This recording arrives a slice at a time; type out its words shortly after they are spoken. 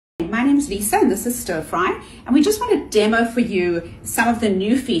My name is Lisa and this is Stir Fry, and we just want to demo for you some of the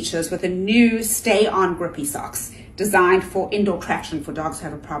new features with the new stay-on grippy socks designed for indoor traction for dogs who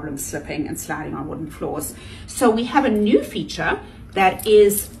have a problem slipping and sliding on wooden floors. So we have a new feature that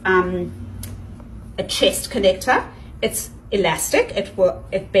is a chest connector. It's elastic.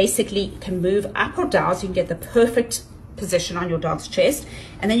 It basically can move up or down, so you can get the perfect position on your dog's chest,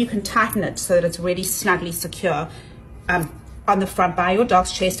 and then you can tighten it so that it's really snugly secure on the front by your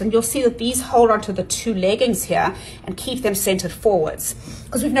dog's chest. And you'll see that these hold onto the two leggings here and keep them centered forwards,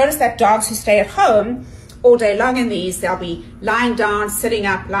 because we've noticed that dogs who stay at home all day long in these, they'll be lying down, sitting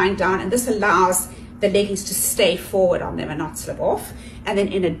up, lying down, and this allows the leggings to stay forward on them and not slip off. And then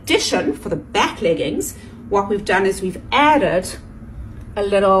in addition, for the back leggings, what we've done is we've added a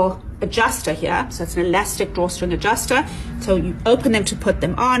little adjuster here. So it's an elastic drawstring adjuster. So you open them to put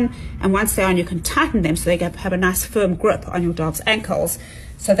them on, and once they're on, you can tighten them so they have a nice firm grip on your dog's ankles.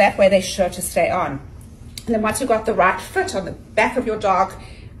 So that way they're sure to stay on. And then once you've got the right fit on the back of your dog,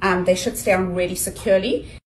 they should stay on really securely.